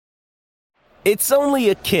It's only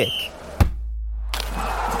a kick,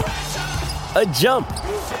 a jump,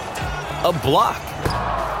 a block.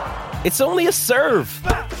 It's only a serve.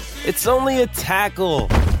 It's only a tackle,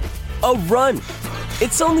 a run.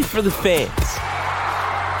 It's only for the fans.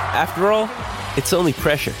 After all, it's only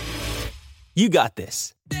pressure. You got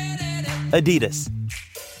this. Adidas.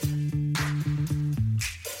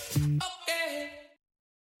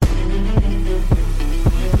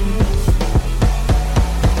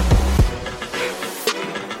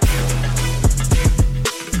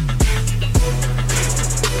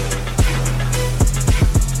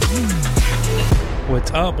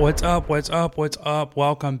 What's up?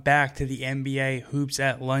 Welcome back to the NBA Hoops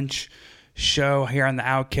at Lunch show here on the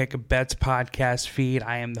Outkick Bets podcast feed.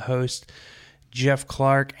 I am the host, Jeff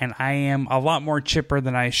Clark, and I am a lot more chipper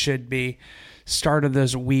than I should be. Started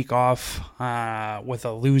this week off with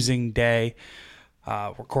a losing day.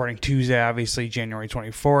 Recording Tuesday, obviously, January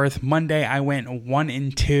 24th. Monday, I went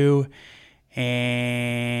 1-2,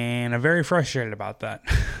 and I'm very frustrated about that.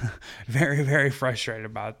 Very frustrated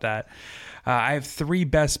about that. I have three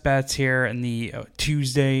best bets here in the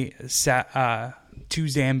Tuesday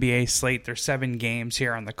NBA slate. There's 7 games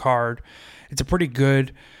here on the card. It's a pretty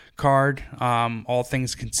good card, all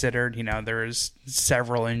things considered. You know, there's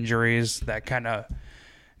several injuries that kind of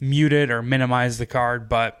muted or minimized the card,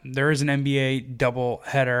 but there is an NBA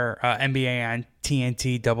doubleheader, NBA on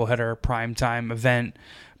TNT doubleheader primetime event,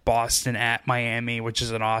 Boston at Miami, which is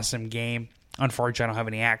an awesome game. Unfortunately, I don't have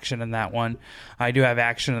any action in that one. I do have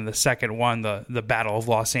action in the second one, the Battle of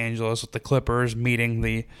Los Angeles, with the Clippers meeting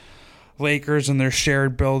the Lakers in their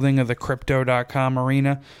shared building of the Crypto.com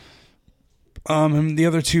arena. And the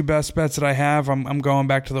other two best bets that I have, I'm going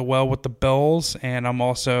back to the well with the Bills, and I'm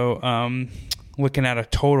also looking at a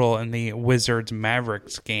total in the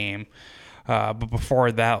Wizards-Mavericks game. But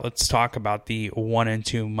before that, let's talk about the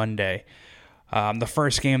 1-2 Monday. The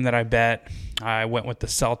first game that I bet, I went with the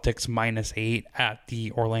Celtics -8 at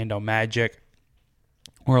the Orlando Magic.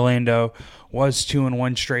 Orlando was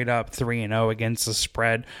 2-1 straight up, 3-0 against the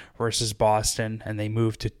spread versus Boston, and they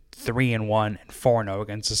moved to 3-1 and 4-0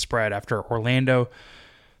 against the spread after Orlando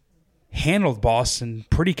handled Boston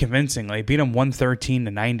pretty convincingly. Beat them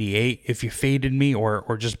 113-98. If you faded me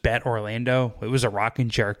or just bet Orlando, it was a rocking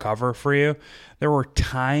chair cover for you. There were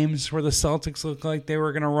times where the Celtics looked like they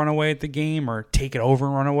were going to run away at the game or take it over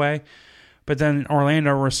and run away. But then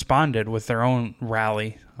Orlando responded with their own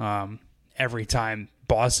rally every time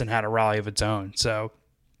Boston had a rally of its own. So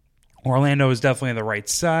Orlando was definitely the right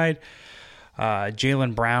side.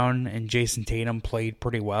 Jaylen Brown and Jason Tatum played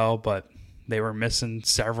pretty well, but they were missing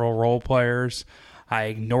several role players. I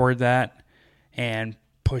ignored that and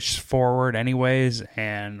pushed forward anyways,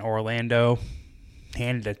 and Orlando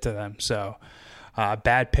handed it to them. So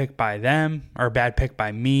bad pick by them, or bad pick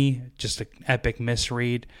by me, just an epic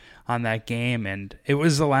misread on that game, and it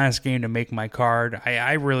was the last game to make my card.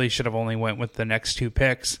 I really should have only went with the next two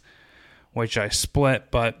picks, which I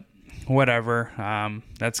split, but whatever.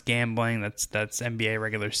 That's gambling. That's NBA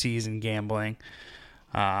regular season gambling.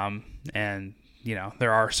 And, you know,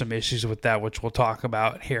 there are some issues with that, which we'll talk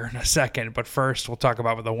about here in a second. But first, we'll talk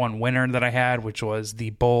about the one winner that I had, which was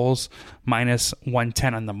the Bulls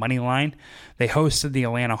 -110 on the money line. They hosted the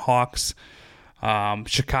Atlanta Hawks.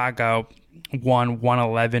 Chicago won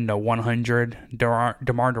 111-100. DeMar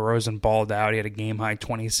DeRozan balled out. He had a game-high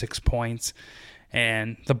 26 points.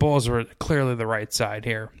 And the Bulls were clearly the right side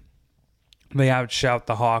here. They outshout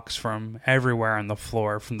the Hawks from everywhere on the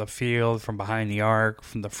floor, from the field, from behind the arc,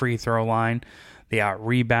 from the free throw line. They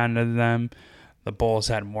out-rebounded them. The Bulls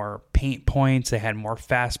had more paint points. They had more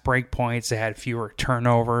fast break points. They had fewer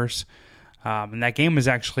turnovers. And that game was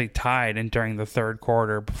actually tied during the third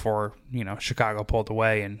quarter before, you know, Chicago pulled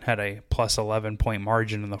away and had a plus 11-point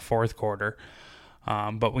margin in the fourth quarter.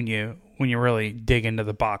 But when you really dig into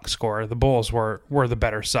the box score, the Bulls were the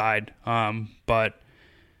better side. But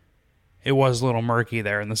it was a little murky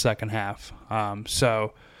there in the second half.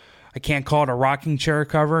 So I can't call it a rocking chair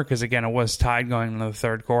cover because, again, it was tied going into the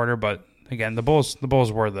third quarter. But, again, the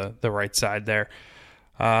Bulls were the right side there.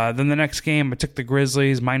 Then the next game, I took the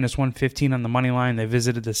Grizzlies -115 on the money line. They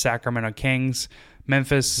visited the Sacramento Kings.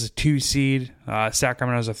 Memphis is a 2 seed.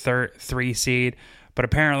 Sacramento is a 3 seed. But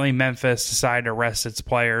apparently Memphis decided to rest its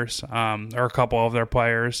players, or a couple of their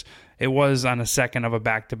players. It was on a second of a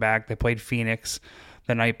back-to-back. They played Phoenix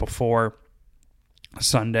the night before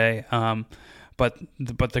Sunday. But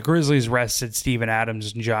the Grizzlies rested Steven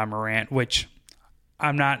Adams and Ja Morant, which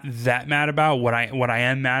I'm not that mad about. What I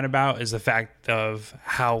am mad about is the fact of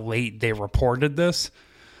how late they reported this.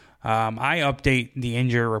 I update the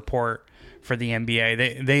injury report for the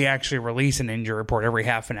NBA. They actually release an injury report every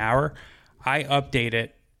half an hour. I update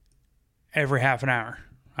it every half an hour.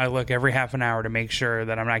 I look every half an hour to make sure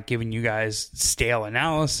that I'm not giving you guys stale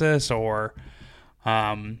analysis or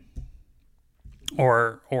factoring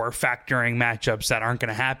matchups that aren't going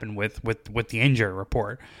to happen with the injury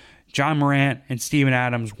report. John Morant and Steven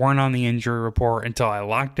Adams weren't on the injury report until I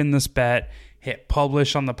locked in this bet, hit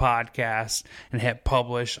publish on the podcast, and hit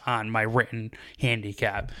publish on my written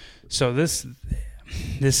handicap. So this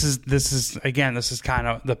is kind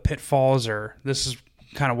of the pitfalls, or this is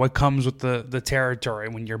kind of what comes with the territory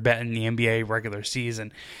when you're betting the NBA regular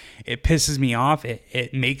season. It pisses me off.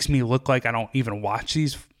 It makes me look like I don't even watch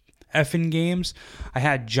these effing games. I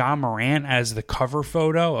had John Morant as the cover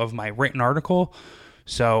photo of my written article,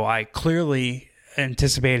 so I clearly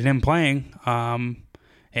anticipated him playing.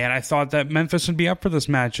 And I thought that Memphis would be up for this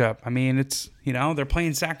matchup. I mean, it's, they're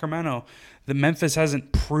playing Sacramento. The Memphis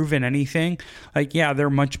hasn't proven anything. Like, yeah, they're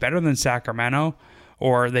much better than Sacramento,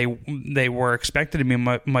 or they were expected to be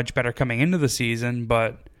much better coming into the season.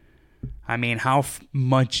 But I mean, how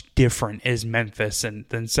much different is Memphis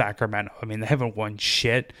than Sacramento? I mean, they haven't won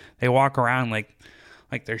shit. They walk around like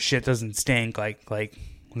their shit doesn't stink, like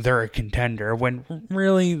they're a contender, when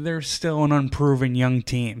really they're still an unproven young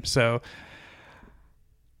team. So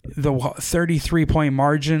the 33-point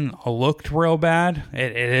margin looked real bad.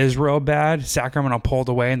 It is real bad. Sacramento pulled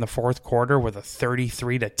away in the fourth quarter with a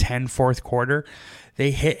 33-10 fourth quarter. They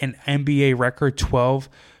hit an NBA record 12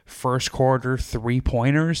 first quarter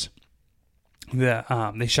three-pointers. They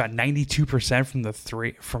shot 92% from the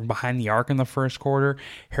three from behind the arc in the first quarter.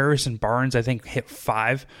 Harrison Barnes, I think, hit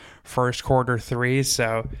 5 first quarter threes.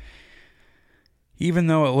 So even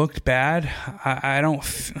though it looked bad, I don't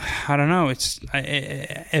know.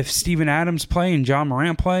 If Steven Adams play and John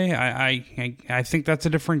Morant play, I think that's a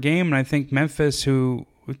different game. And I think Memphis, who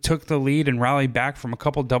took the lead and rallied back from a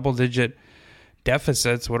couple double-digit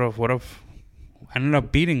deficits, would have ended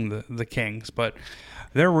up beating the Kings. But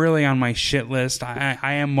they're really on my shit list. I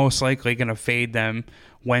am most likely going to fade them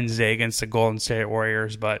Wednesday against the Golden State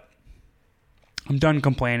Warriors, but I'm done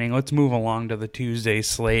complaining. Let's move along to the Tuesday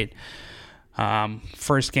slate.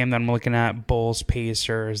 First game that I'm looking at,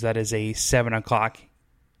 Bulls-Pacers. That is a 7 o'clock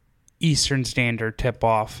Eastern Standard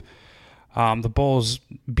tip-off. The Bulls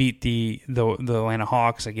beat the Atlanta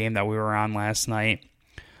Hawks, a game that we were on last night.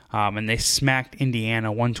 And they smacked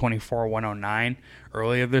Indiana 124-109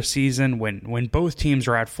 earlier this season when both teams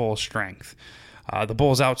were at full strength. The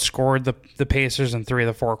Bulls outscored the Pacers in 3 of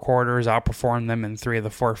the 4 quarters, outperformed them in 3 of the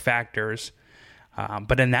 4 factors.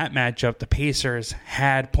 But in that matchup, the Pacers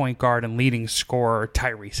had point guard and leading scorer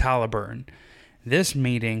Tyrese Halliburton. This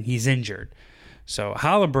meeting, he's injured. So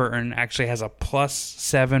Halliburton actually has a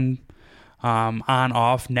 +7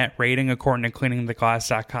 on-off net rating according to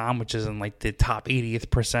cleaningtheglass.com, which is in like the top 80th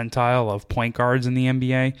percentile of point guards in the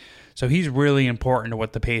NBA. So he's really important to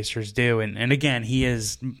what the Pacers do. And again, he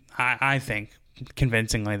is, I think,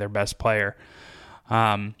 convincingly their best player.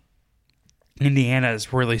 Indiana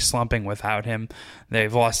is really slumping without him.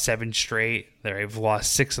 They've lost 7 straight. They've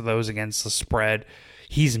lost 6 of those against the spread.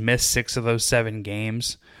 He's missed 6 of those 7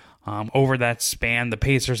 games. Over that span, the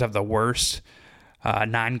Pacers have the worst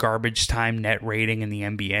non-garbage time net rating in the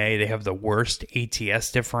NBA. They have the worst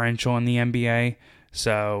ATS differential in the NBA.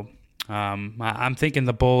 So I'm thinking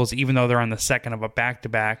the Bulls, even though they're on the second of a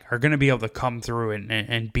back-to-back, are going to be able to come through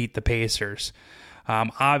and beat the Pacers.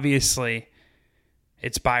 Obviously,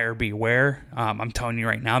 it's buyer beware. I'm telling you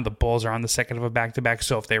right now, the Bulls are on the second of a back-to-back,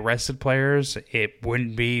 so if they rested players, it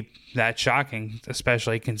wouldn't be that shocking,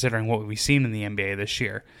 especially considering what we've seen in the NBA this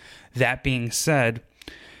year. That being said,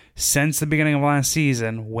 since the beginning of last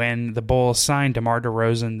season, when the Bulls signed DeMar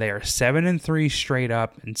DeRozan, they are 7-3 straight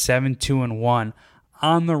up and 7-2-1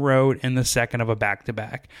 on the road in the second of a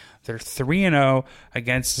back-to-back. They're 3-0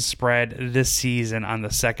 against the spread this season on the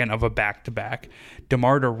second of a back-to-back.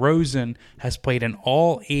 DeMar DeRozan has played in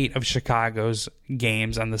all 8 of Chicago's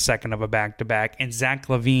games on the second of a back-to-back, and Zach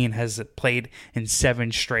LaVine has played in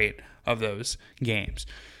 7 straight of those games.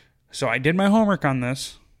 So I did my homework on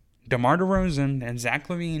this. DeMar DeRozan and Zach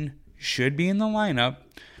LaVine should be in the lineup.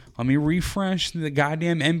 Let me refresh the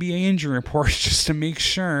goddamn NBA injury report just to make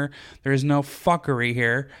sure there's no fuckery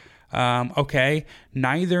here. Okay,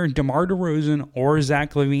 neither DeMar DeRozan or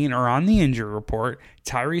Zach LaVine are on the injury report.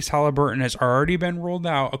 Tyrese Halliburton has already been ruled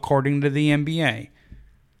out according to the NBA.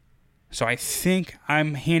 So I think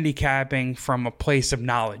I'm handicapping from a place of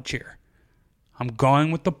knowledge here. I'm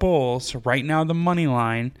going with the Bulls. Right now the money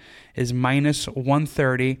line is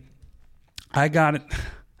 -130. I got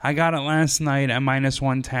I got it last night at minus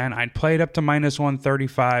 110. I'd played up to minus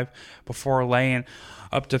 135 before laying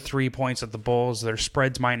up to 3 points at the Bulls. Their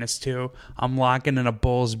spread's minus 2. I'm locking in a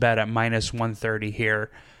Bulls bet at minus 130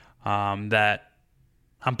 here that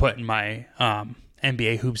I'm putting my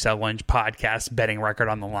NBA Hoops at Lunch podcast betting record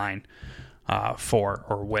on the line for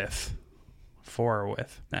or with.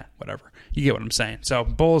 Whatever. You get what I'm saying. So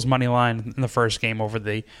Bulls money line in the first game over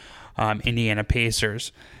the Indiana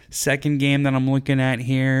Pacers. Second game that I'm looking at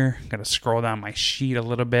here, got to scroll down my sheet a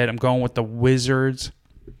little bit. I'm going with the Wizards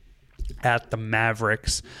at the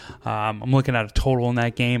Mavericks. I'm looking at a total in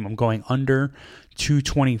that game. I'm going under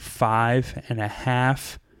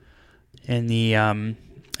 225.5 in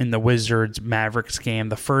the Wizards Mavericks game.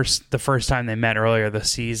 The first time they met earlier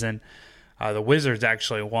this season, the Wizards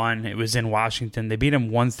actually won. It was in Washington. They beat them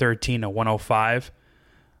 113-105.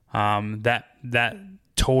 That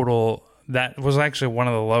total, that was actually one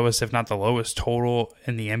of the lowest, if not the lowest total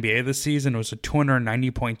in the NBA this season. It was a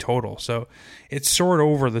 290-point total. So it's soared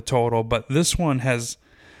over the total, but this one has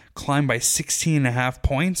climbed by 16.5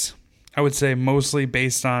 points. I would say partially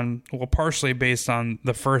based on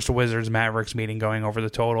the first Wizards-Mavericks meeting going over the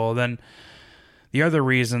total. Then the other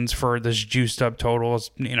reasons for this juiced up total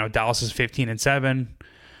is, Dallas is 15-7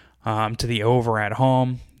 to the over at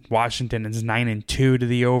home. Washington is 9-2 to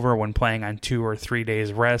the over when playing on 2 or 3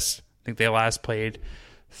 days rest. I think they last played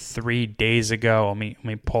 3 days ago. Let me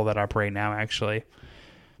pull that up right now, actually.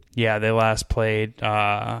 Yeah, they last played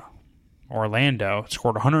Orlando.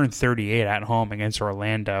 Scored 138 at home against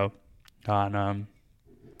Orlando on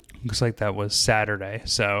looks like that was Saturday.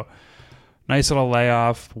 So nice little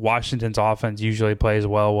layoff. Washington's offense usually plays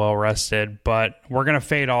well rested, but we're going to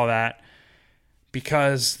fade all that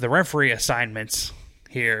because the referee assignments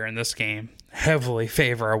here in this game heavily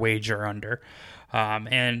favor a wager under.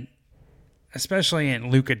 And especially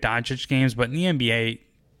in Luka Doncic games, but in the NBA,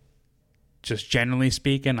 just generally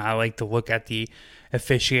speaking, I like to look at the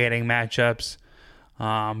officiating matchups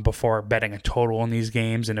before betting a total in these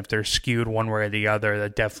games. And if they're skewed one way or the other,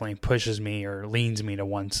 that definitely pushes me or leans me to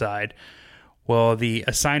one side. Well, the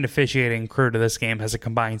assigned officiating crew to this game has a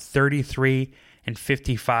combined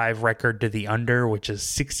 33-55 record to the under, which is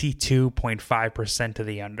 62.5% to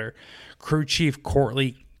the under. Crew chief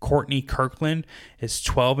Courtney Kirkland is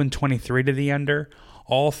 12-23 to the under.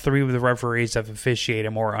 All three of the referees have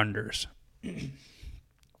officiated more unders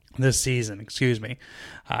this season.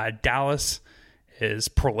 Dallas is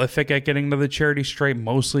prolific at getting to the charity stripe,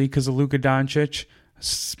 mostly because of Luka Doncic.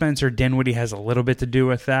 Spencer Dinwiddie has a little bit to do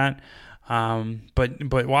with that.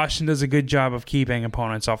 But Washington does a good job of keeping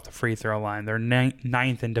opponents off the free throw line. They're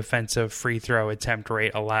ninth in defensive free throw attempt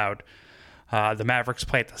rate allowed. The Mavericks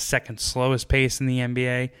play at the second slowest pace in the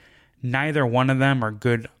NBA. Neither one of them are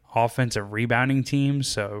good offensive rebounding teams,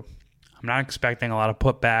 so I'm not expecting a lot of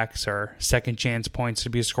putbacks or second chance points to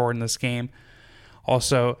be scored in this game.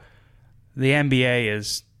 Also, the NBA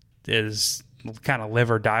is kind of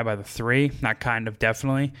live or die by the three, not kind of,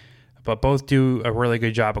 definitely. But both do a really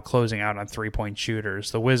good job of closing out on three-point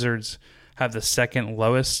shooters. The Wizards have the second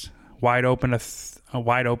lowest wide open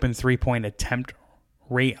three-point attempt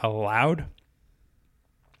rate allowed,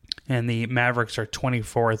 and the Mavericks are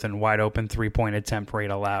 24th in wide open three-point attempt rate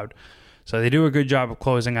allowed. So they do a good job of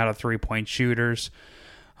closing out of three-point shooters.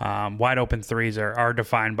 Wide open threes are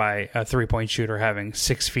defined by a three-point shooter having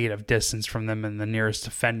 6 feet of distance from them and the nearest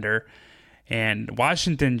defender. And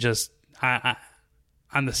Washington just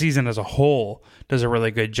on the season as a whole, does a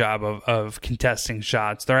really good job of contesting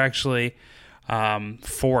shots. They're actually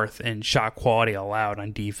fourth in shot quality allowed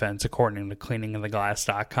on defense, according to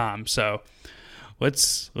cleaningoftheglass.com. So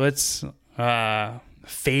let's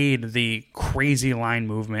fade the crazy line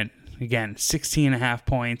movement. Again, 16.5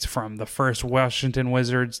 points from the first Washington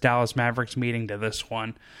Wizards Dallas Mavericks meeting to this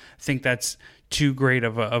one. I think that's too great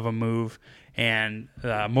of a move. And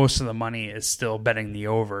most of the money is still betting the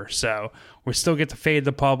over. So we still get to fade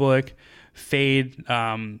the public, fade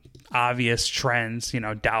obvious trends.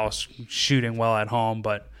 Dallas shooting well at home,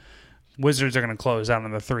 but Wizards are going to close out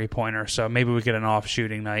on the three-pointer. So maybe we get an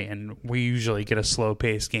off-shooting night, and we usually get a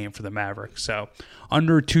slow-paced game for the Mavericks. So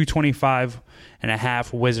under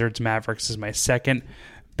 225.5 Wizards-Mavericks is my second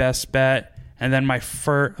best bet. And then my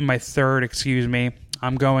third,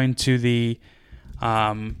 I'm going to the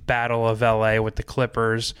Battle of LA with the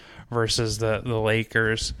Clippers versus the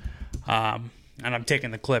Lakers. And I'm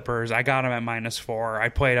taking the Clippers. I got them at -4. I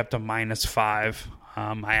played up to -5.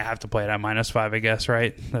 I have to play it at -5, I guess,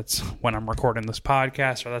 right? That's when I'm recording this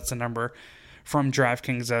podcast, or that's the number from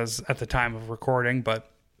DraftKings as at the time of recording. But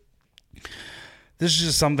this is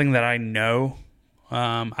just something that I know.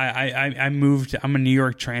 I moved. I'm a New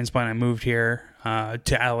York transplant. I moved here to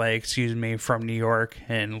LA, from New York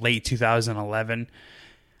in late 2011.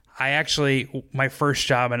 My first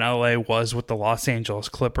job in LA was with the Los Angeles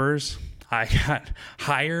Clippers. I got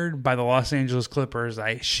hired by the Los Angeles Clippers,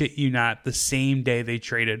 I shit you not, the same day they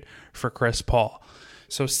traded for Chris Paul.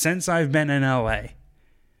 So since I've been in LA,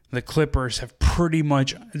 the Clippers have pretty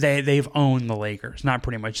much they've owned the Lakers. Not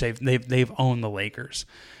pretty much, they've owned the Lakers.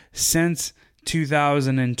 Since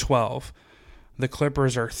 2012, the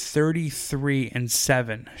Clippers are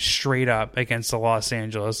 33-7 straight up against the Los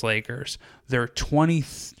Angeles Lakers. They're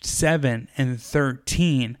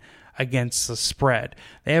 27-13 against the spread.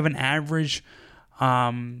 They have an average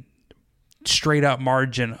straight up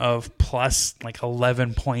margin of plus like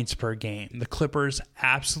 11 points per game. The Clippers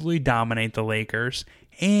absolutely dominate the Lakers,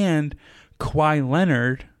 and Kawhi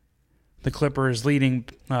Leonard, the Clippers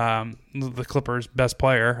best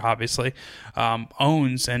player, obviously,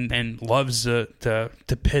 owns and loves to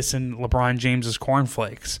piss in LeBron James's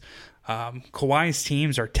cornflakes. Kawhi's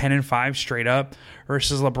teams are 10-5 straight up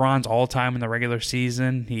versus LeBron's all time in the regular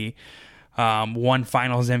season. He won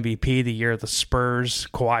Finals MVP the year the Spurs.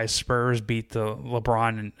 Kawhi's Spurs beat the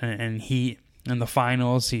LeBron and Heat in the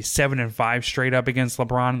finals. He's 7-5 straight up against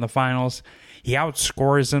LeBron in the finals. He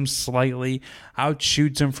outscores him slightly,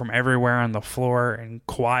 outshoots him from everywhere on the floor, and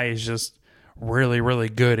Kawhi is just really, really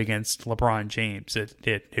good against LeBron James.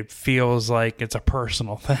 It feels like it's a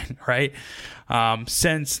personal thing, right?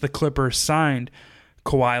 Since the Clippers signed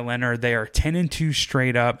Kawhi Leonard, they are 10-2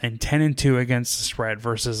 straight up and 10-2 against the spread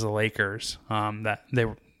versus the Lakers.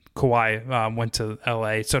 Kawhi went to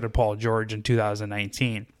LA, so did Paul George in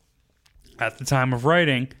 2019. At the time of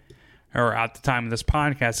writing, or at the time of this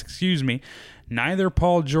podcast, neither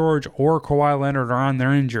Paul George or Kawhi Leonard are on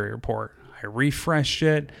their injury report. I refreshed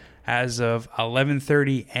it as of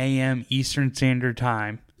 11:30 a.m. Eastern Standard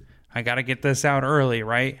Time. I got to get this out early,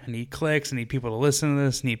 right? I need clicks. I need people to listen to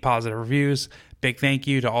this. I need positive reviews. Big thank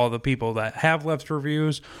you to all the people that have left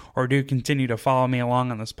reviews or do continue to follow me along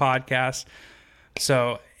on this podcast.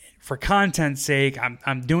 So for content's sake,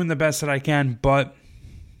 I'm doing the best that I can, but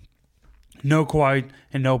no Kawhi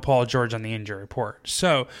and no Paul George on the injury report.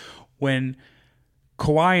 So when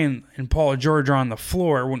Kawhi and Paul George are on the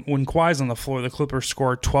floor, when Kawhi's on the floor, the Clippers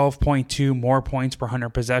score 12.2 more points per 100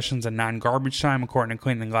 possessions in non-garbage time, according to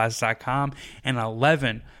CleaningGlass.com, and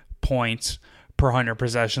 11 points per 100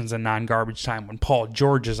 possessions in non-garbage time when Paul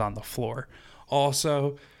George is on the floor.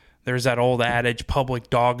 Also, there's that old adage, public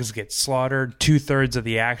dogs get slaughtered. 2/3 of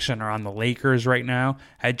the action are on the Lakers right now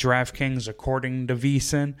at DraftKings, according to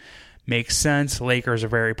VSiN. Makes sense. Lakers are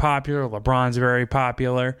very popular. LeBron's very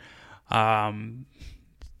popular. And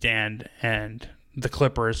the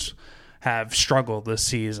Clippers have struggled this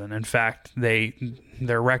season. In fact,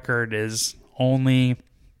 their record is only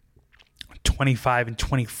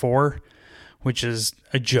 25-24, which is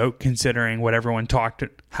a joke considering how everyone talked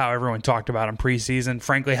about in preseason.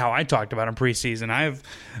 Frankly, how I talked about in preseason. I have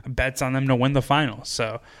bets on them to win the finals.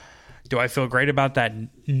 So, do I feel great about that?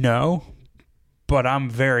 No. But I'm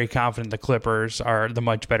very confident the Clippers are the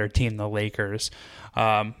much better team than the Lakers.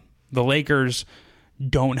 The Lakers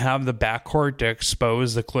don't have the backcourt to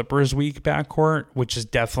expose the Clippers' weak backcourt, which is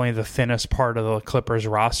definitely the thinnest part of the Clippers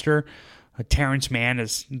roster. Terrence Mann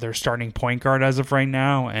is their starting point guard as of right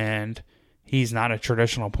now, and he's not a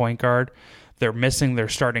traditional point guard. They're missing their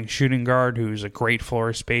starting shooting guard, who's a great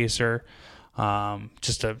floor spacer,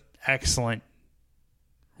 just an excellent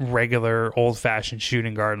regular old-fashioned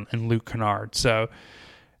shooting guard in Luke Kennard. So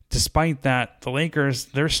despite that, the Lakers,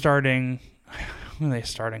 they're starting... Who are they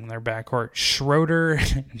starting in their backcourt? Schroeder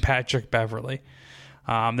and Patrick Beverley.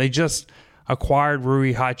 They just acquired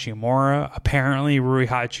Rui Hachimura. Apparently, Rui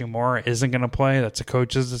Hachimura isn't going to play. That's a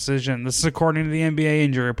coach's decision. This is according to the NBA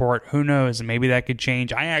injury report. Who knows? Maybe that could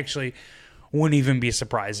change. I actually wouldn't even be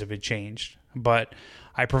surprised if it changed. But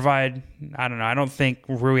I don't know. I don't think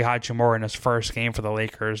Rui Hachimura in his first game for the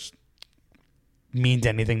Lakers means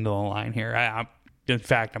anything to the line here. In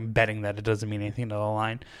fact, I'm betting that it doesn't mean anything to the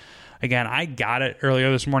line. Again, I got it earlier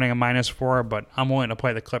this morning at -4, but I'm willing to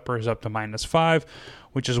play the Clippers up to -5,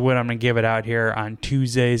 which is what I'm going to give it out here on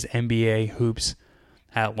Tuesday's NBA Hoops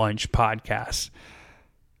at Lunch podcast.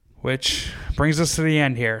 Which brings us to the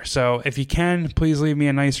end here. So if you can, please leave me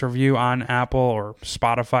a nice review on Apple or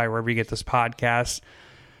Spotify, wherever you get this podcast.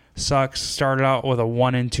 Sucks. Started out with a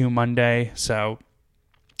 1-2 Monday, so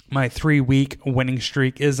my 3-week winning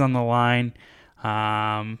streak is on the line.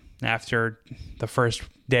 After the first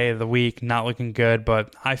day of the week, not looking good,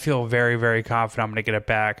 but I feel very, very confident I'm going to get it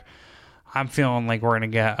back. I'm feeling like we're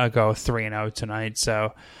going to go 3-0 tonight.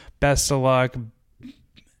 So best of luck.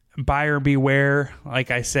 Buyer beware,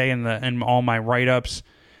 like I say in all my write-ups.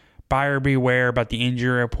 buyer beware about the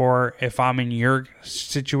injury report. If I'm in your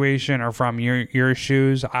situation or from your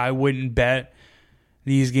shoes, I wouldn't bet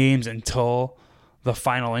these games until the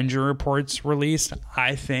final injury report's released.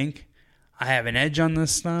 I think I have an edge on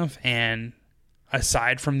this stuff, and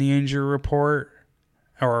aside from the injury report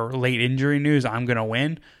or late injury news, I'm going to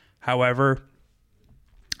win. However,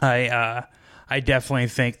 I definitely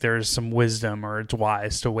think there's some wisdom, or it's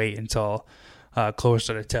wise to wait until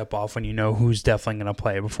closer to tip-off when you know who's definitely going to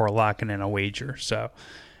play before locking in a wager. So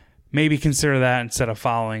maybe consider that instead of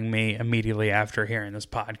following me immediately after hearing this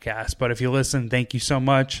podcast. But if you listen, thank you so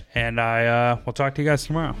much, and I will talk to you guys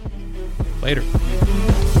tomorrow. Later.